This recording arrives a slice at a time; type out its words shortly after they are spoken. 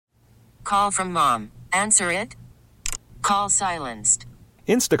call from mom. Answer it. Call silenced.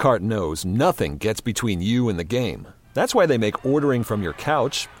 Instacart knows nothing gets between you and the game. That's why they make ordering from your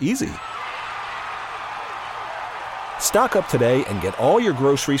couch easy. Stock up today and get all your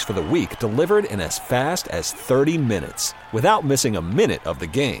groceries for the week delivered in as fast as 30 minutes without missing a minute of the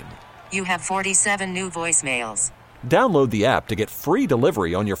game. You have 47 new voicemails. Download the app to get free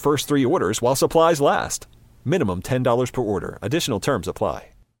delivery on your first 3 orders while supplies last. Minimum $10 per order. Additional terms apply.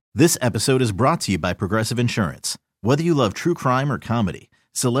 This episode is brought to you by Progressive Insurance. Whether you love true crime or comedy,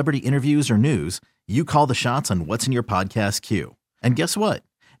 celebrity interviews or news, you call the shots on what's in your podcast queue. And guess what?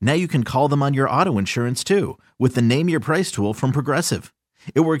 Now you can call them on your auto insurance too with the Name Your Price tool from Progressive.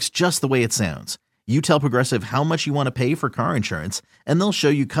 It works just the way it sounds. You tell Progressive how much you want to pay for car insurance, and they'll show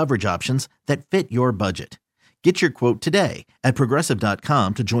you coverage options that fit your budget. Get your quote today at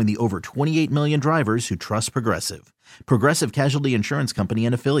Progressive.com to join the over 28 million drivers who trust Progressive. Progressive Casualty Insurance Company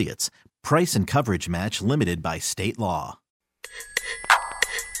and Affiliates. Price and coverage match limited by state law.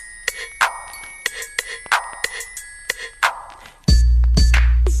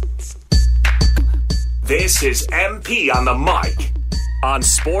 This is MP on the mic on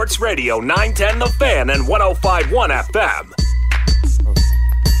Sports Radio 910 The Fan and 105.1 FM.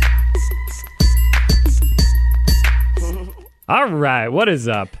 All right, what is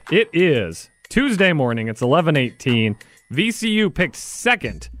up? It is Tuesday morning. It's 11:18. VCU picked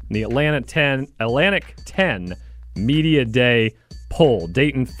second in the Atlantic 10 Media Day poll.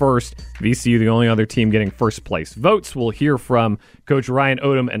 Dayton first, VCU the only other team getting first place votes. We'll hear from Coach Ryan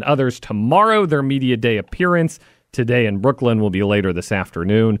Odom and others tomorrow, their Media Day appearance. Today in Brooklyn will be later this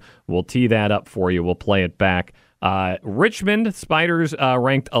afternoon. We'll tee that up for you. We'll play it back. Richmond Spiders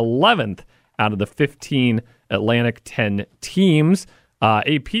ranked 11th out of the 15 Atlantic 10 teams.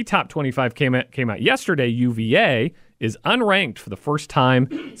 AP Top 25 came out yesterday. UVA is unranked for the first time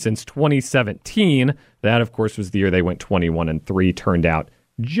since 2017. That, of course, was the year they went 21-3. Turned out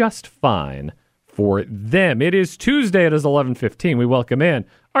just fine for them. It is Tuesday. It is 11:15. We welcome in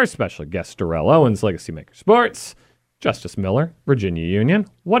our special guest, Darrell Owens, Legacy Maker Sports. Justice Miller, Virginia Union.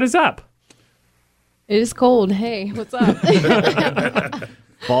 What is up? It is cold. Hey, what's up?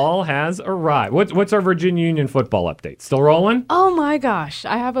 Fall has arrived. What's our Virginia Union football update? Still rolling? Oh, my gosh.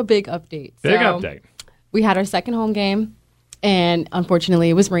 I have a big update. Update. We had our second home game, and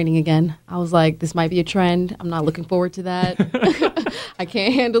unfortunately, it was raining again. I was like, this might be a trend. I'm not looking forward to that. I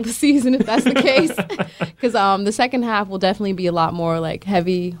can't handle the season if that's the case. Because the second half will definitely be a lot more like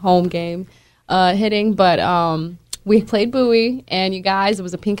heavy home game hitting. But we played Bowie, and you guys, it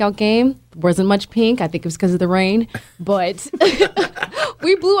was a pink-out game. There wasn't much pink. I think it was because of the rain. But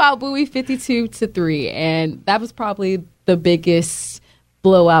we blew out Bowie 52-3, and that was probably the biggest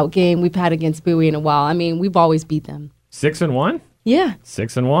blowout game we've had against Bowie in a while. I mean, we've always beat them. 6-1? Yeah.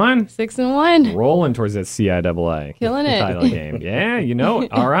 6-1? 6-1. Rolling towards that CIAA. Killing it. Title game. Yeah, you know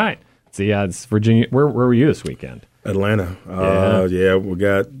it. All right. So, yeah, it's Virginia. Where were you this weekend? Atlanta. Yeah, we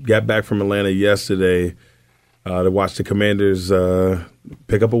got back from Atlanta yesterday to watch the Commanders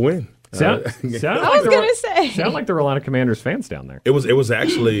pick up a win. Sound like there were a lot of Commanders fans down there. It was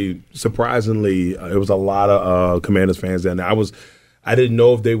actually surprisingly it was a lot of Commanders fans down there. I didn't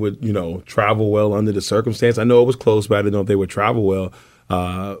know if they would travel well under the circumstance. I know it was close, but I didn't know if they would travel well.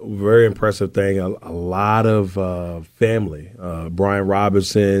 Very impressive thing. A lot of family. Brian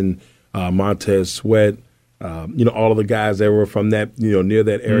Robinson, Montez Sweat. All of the guys that were from that near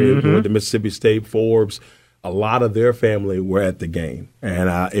that area, went to Mississippi State, Forbes. A lot of their family were at the game,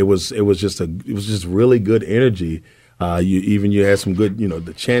 and it was just really good energy. You had some good,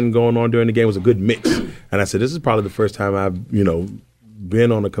 the chant going on during the game was a good mix. And I said, this is probably the first time I've,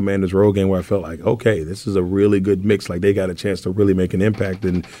 been on a Commanders road game where I felt like, okay, this is a really good mix. Like they got a chance to really make an impact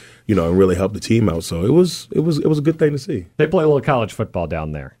and, and really help the team out. So it was a good thing to see. They play a little college football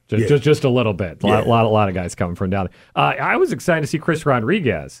down there, just a little bit. A lot of guys coming from down there. I was excited to see Chris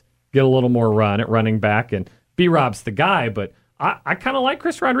Rodriguez get a little more run at running back, and B-Rob's the guy, but I kind of like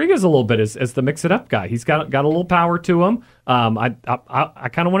Chris Rodriguez a little bit as the mix-it-up guy. He's got a little power to him. I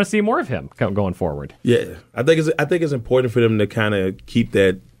kind of want to see more of him going forward. Yeah, I think it's important for them to kind of keep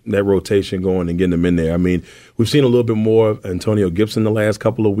that rotation going and getting them in there. I mean, we've seen a little bit more of Antonio Gibson the last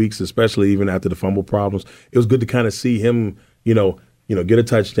couple of weeks, especially even after the fumble problems. It was good to kind of see him, get a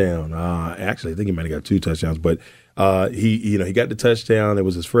touchdown. Actually, I think he might have got 2 touchdowns, but he got the touchdown. It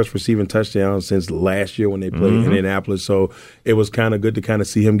was his first receiving touchdown since last year when they played in Indianapolis. So it was kind of good to kind of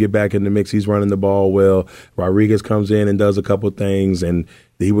see him get back in the mix. He's running the ball well. Rodriguez comes in and does a couple of things, and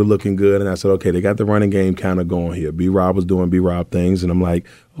he was looking good. And I said, okay, they got the running game kind of going here. B-Rob was doing B-Rob things, and I'm like,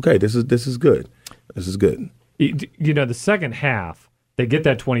 okay, this is good. This is good. The second half, They get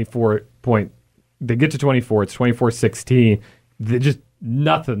that 24 point. They get to 24. It's 24-16. They just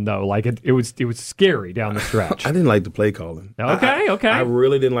nothing though. Like it was scary down the stretch. I didn't like the play calling. Okay. I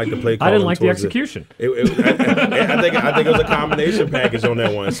really didn't like the play calling. I didn't like the execution. I think it was a combination package on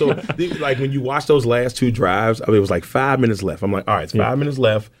that one. So like when you watch those last two drives, I mean, it was like 5 minutes left. I'm like, all right, it's 5 minutes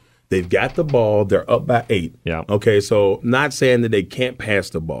left. They've got the ball. They're up by 8. Yeah. Okay. So not saying that they can't pass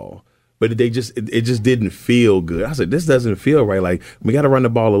the ball, but it just didn't feel good. I said, this doesn't feel right. Like, we got to run the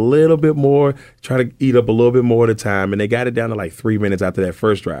ball a little bit more, try to eat up a little bit more at a time. And they got it down to like 3 minutes after that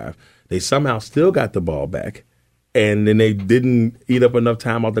first drive. They somehow still got the ball back. And then they didn't eat up enough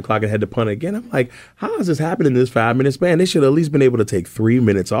time off the clock and had to punt again. I'm like, how is this happening in this 5 minutes? Man, they should have at least been able to take 3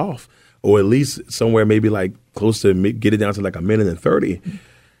 minutes off, or at least somewhere maybe like close to get it down to like a minute and 30.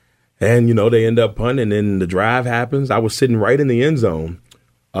 And, they end up punting, and then the drive happens. I was sitting right in the end zone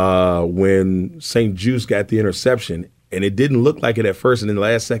when St. Juice got the interception, and it didn't look like it at first. And in the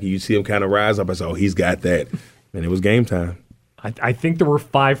last second, you see him kind of rise up. I said, oh, he's got that. And it was game time. I think there were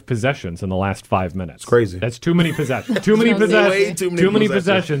 5 possessions in the last 5 minutes. It's crazy. That's too many possessions. Too many possessions. Way too many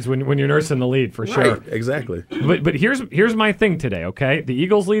possessions when you're nursing the lead, for sure. Right, exactly. But here's my thing today, okay? The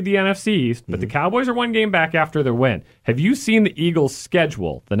Eagles lead the NFC East, but the Cowboys are 1 game back after their win. Have you seen the Eagles'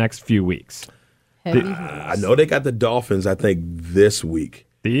 schedule the next few weeks? I know they got the Dolphins, I think, this week.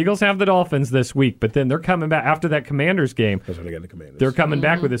 The Eagles have the Dolphins this week, but then they're coming back after that Commanders game. That's when they got the Commanders. They're coming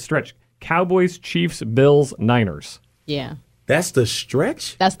back with a stretch. Cowboys, Chiefs, Bills, Niners. Yeah. That's the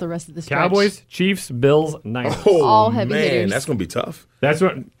stretch? That's the rest of the stretch. Cowboys, Chiefs, Bills, Niners. Oh, all heavy man, hitters. that's going to be tough. That's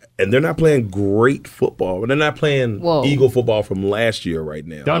what. And they're not playing great football. They're not playing Whoa. Eagle football from last year right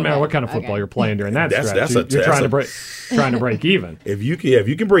now. Doesn't matter what kind of football you're playing during that stretch. You're trying to break even. If you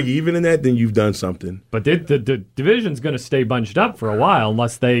can break even in that, then you've done something. But the division's going to stay bunched up for a while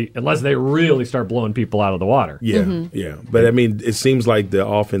unless they really start blowing people out of the water. Yeah, yeah. But I mean, it seems like the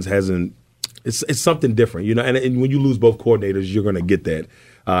offense hasn't. It's something different, And when you lose both coordinators, you're going to get that.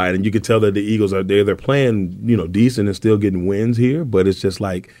 And you can tell that the Eagles they're playing decent and still getting wins here. But it's just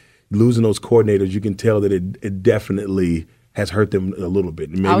like losing those coordinators. You can tell that it definitely has hurt them a little bit.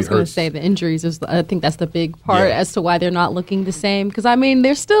 I was going to say the injuries. I think that's the big part as to why they're not looking the same. Because I mean,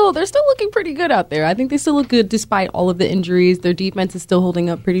 they're still looking pretty good out there. I think they still look good despite all of the injuries. Their defense is still holding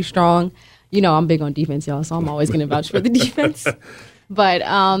up pretty strong. I'm big on defense, y'all, so I'm always going to vouch for the defense. But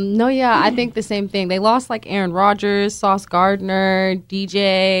I think the same thing. They lost like Aaron Rodgers, Sauce Gardner,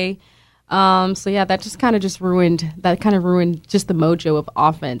 DJ. That just kind of ruined just the mojo of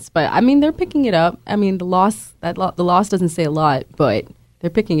offense. But I mean, they're picking it up. I mean, the loss doesn't say a lot, but they're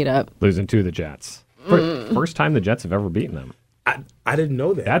picking it up. Losing to the Jets. First time the Jets have ever beaten them. I didn't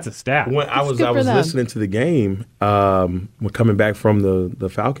know that. That's a stat. When I was listening to the game, we're coming back from the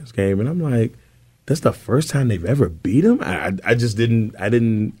Falcons game, and I'm like, that's the first time they've ever beat them? I just didn't. I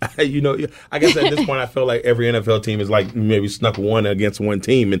guess at this point I feel like every NFL team is like maybe snuck one against one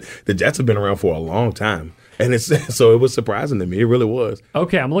team, and the Jets have been around for a long time. And so it was surprising to me. It really was.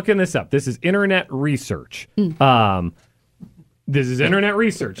 Okay, I'm looking this up. This is internet research. This is internet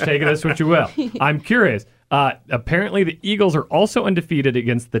research. Take it as what you will. I'm curious. Apparently the Eagles are also undefeated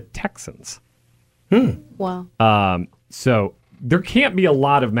against the Texans. Wow. So there can't be a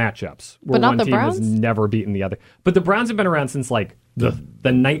lot of matchups where one team has never beaten the other. But the Browns have been around since like the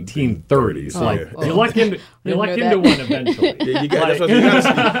 1930s. You luck into one eventually. You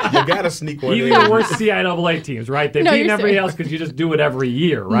got to sneak one in. Even the worst CIAA teams, right? They beat everybody else because you just do it every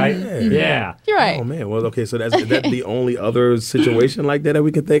year, right? Yeah. You're right. Oh, man. Well, okay, so that's the only other situation like that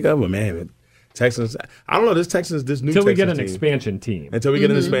we can think of? Well, man, Texans. I don't know. This new Texans until we get an team. expansion team. Until we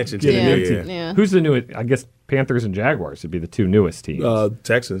get an expansion team. Yeah. Who's the newest? I guess Panthers and Jaguars would be the two newest teams.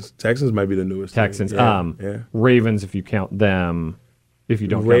 Texans might be the newest. Texans. Team. Ravens, if you count them. If you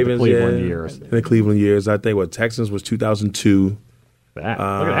don't count the Cleveland years. The Cleveland years. I think Texans was 2002. Look at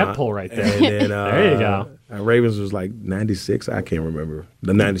that pull right there. And then, there you go. Ravens was like 96. I can't remember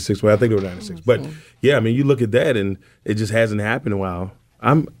the 96. Well, I think it was 96. But yeah, I mean, you look at that, and it just hasn't happened in a while.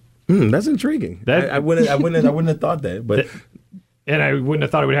 That's intriguing. I wouldn't have thought that, but. And I wouldn't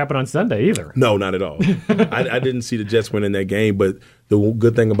have thought it would happen on Sunday either. No, not at all. I didn't see the Jets winning that game, but the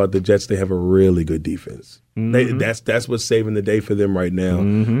good thing about the Jets, they have a really good defense. Mm-hmm. That's what's saving the day for them right now.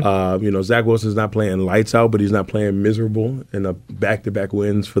 Mm-hmm. Zach Wilson's not playing lights out, but he's not playing miserable. And back-to-back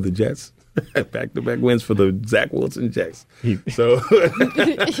wins for the Jets. Back-to-back wins for the Zach Wilson Jets.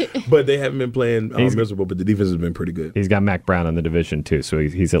 But they haven't been playing miserable, but the defense has been pretty good. He's got Mac Brown in the division, too, so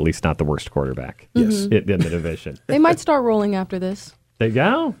he's at least not the worst quarterback in the division. They might start rolling after this. They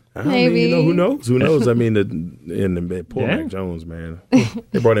go? Maybe. Who knows? Who knows? I mean, poor Mac Jones, man.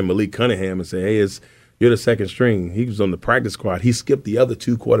 They brought in Malik Cunningham and said, hey, you're the second string. He was on the practice squad. He skipped the other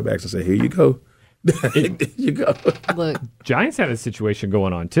 2 quarterbacks and said, here you go. There you go. Look, Giants had a situation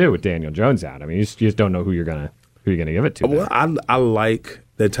going on too with Daniel Jones out. I mean, you just don't know who you're gonna give it to. Well, I like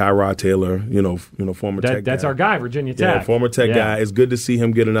that Tyrod Taylor, former Tech guy. That's our guy, Virginia Tech. Yeah, former Tech guy. It's good to see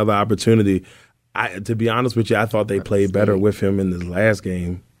him get another opportunity. To be honest with you, I thought they played better with him in this last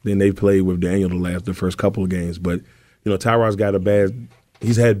game than they played with Daniel the first couple of games. But Tyrod's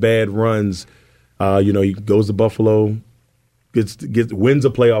he's had bad runs. He goes to Buffalo, wins a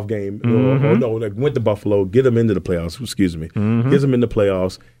playoff game. Went to Buffalo, get him into the playoffs. Excuse me, gets him in the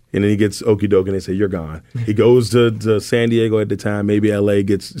playoffs, and then he gets okie doke, and they say you're gone. He goes to San Diego at the time, maybe L.A.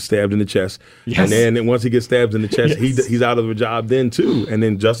 gets stabbed in the chest, and then once he gets stabbed in the chest, he's out of a job then too. And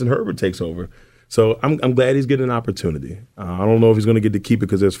then Justin Herbert takes over. So I'm glad he's getting an opportunity. I don't know if he's going to get to keep it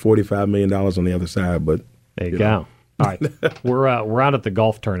because there's $45 million on the other side, but there you go. All right, we're out at the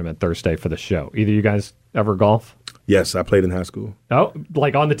golf tournament Thursday for the show. Either you guys ever golf? Yes, I played in high school. Oh,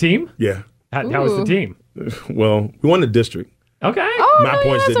 like on the team? Yeah. How was the team? Well, we won the district. Okay. Oh, My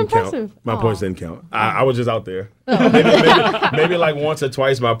points didn't impressive. count. My points didn't count. I was just out there. Maybe like once or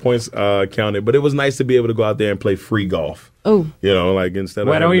twice my points counted, but it was nice to be able to go out there and play free golf. Oh. Instead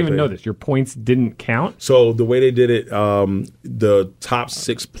of. I don't even know this. Your points didn't count? So the way they did it, the top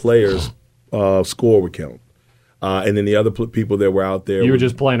 6 players score would count. And then the other people that were out there. You were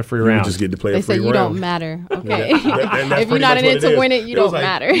just playing a free round. You just get to play a free round. They say you don't matter. Okay. If you're not in it to win it, you don't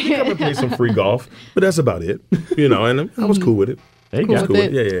matter. You come and play some free golf, but that's about it. And I was cool with it. There you go. Cool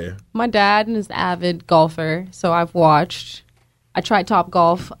with it. Yeah. My dad is an avid golfer, so I've watched. I tried Top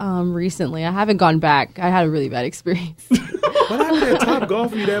Golf recently. I haven't gone back. I had a really bad experience. What happened at Top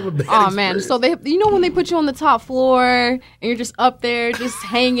Golf? You'd have a bad Oh man! So they, when they put you on the top floor and you're just up there, just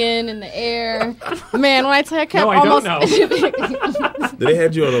hanging in the air. Man, when I kept almost. Don't know. Did they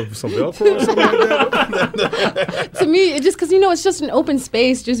had you on some Velcro or something like that? To me, it just because it's just an open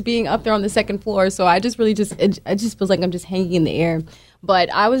space, just being up there on the second floor. So I just really it just feels like I'm just hanging in the air.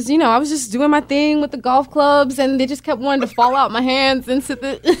 But I was just doing my thing with the golf clubs, and they just kept wanting to fall out my hands and sit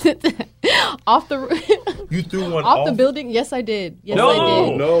off the. You threw one off the building? Yes, I did. Yes, No. I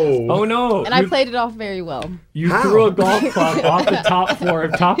did. No. Oh, no. And I played it off very well. You threw a golf club off the top floor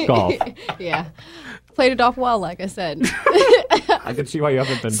of Top Golf. Yeah. Played it off well, like I said. I can see why you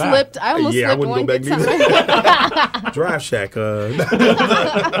haven't been back. Slipped. I almost I slipped wouldn't one go back good time. Drive Shack.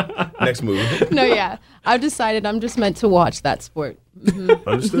 Next move. No, yeah. I've decided I'm just meant to watch that sport.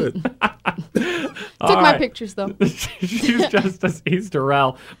 Understood. Took my pictures, though. She's Justice. He's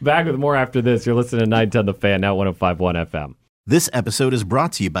Darrell. Back with more after this. You're listening to 910 The Fan, now 105.1 FM. This episode is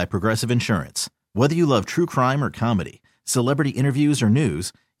brought to you by Progressive Insurance. Whether you love true crime or comedy, celebrity interviews or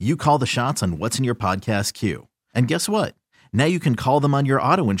news, you call the shots on what's in your podcast queue. And guess what? Now you can call them on your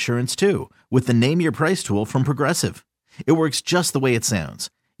auto insurance too with the Name Your Price tool from Progressive. It works just the way it sounds.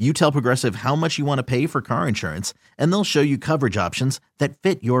 You tell Progressive how much you want to pay for car insurance, and they'll show you coverage options that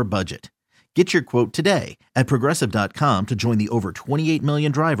fit your budget. Get your quote today at Progressive.com to join the over 28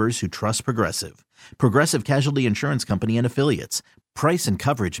 million drivers who trust Progressive. Progressive Casualty Insurance Company and Affiliates. Price and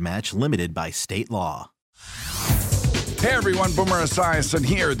coverage match limited by state law. Hey everyone, Boomer Esiason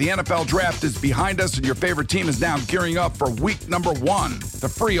here. The NFL Draft is behind us and your favorite team is now gearing up for week number 1. The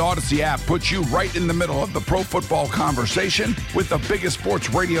free Odyssey app puts you right in the middle of the pro football conversation with the biggest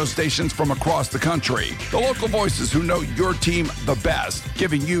sports radio stations from across the country. The local voices who know your team the best,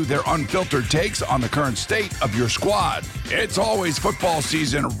 giving you their unfiltered takes on the current state of your squad. It's always football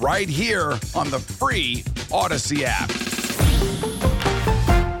season right here on the free Odyssey app.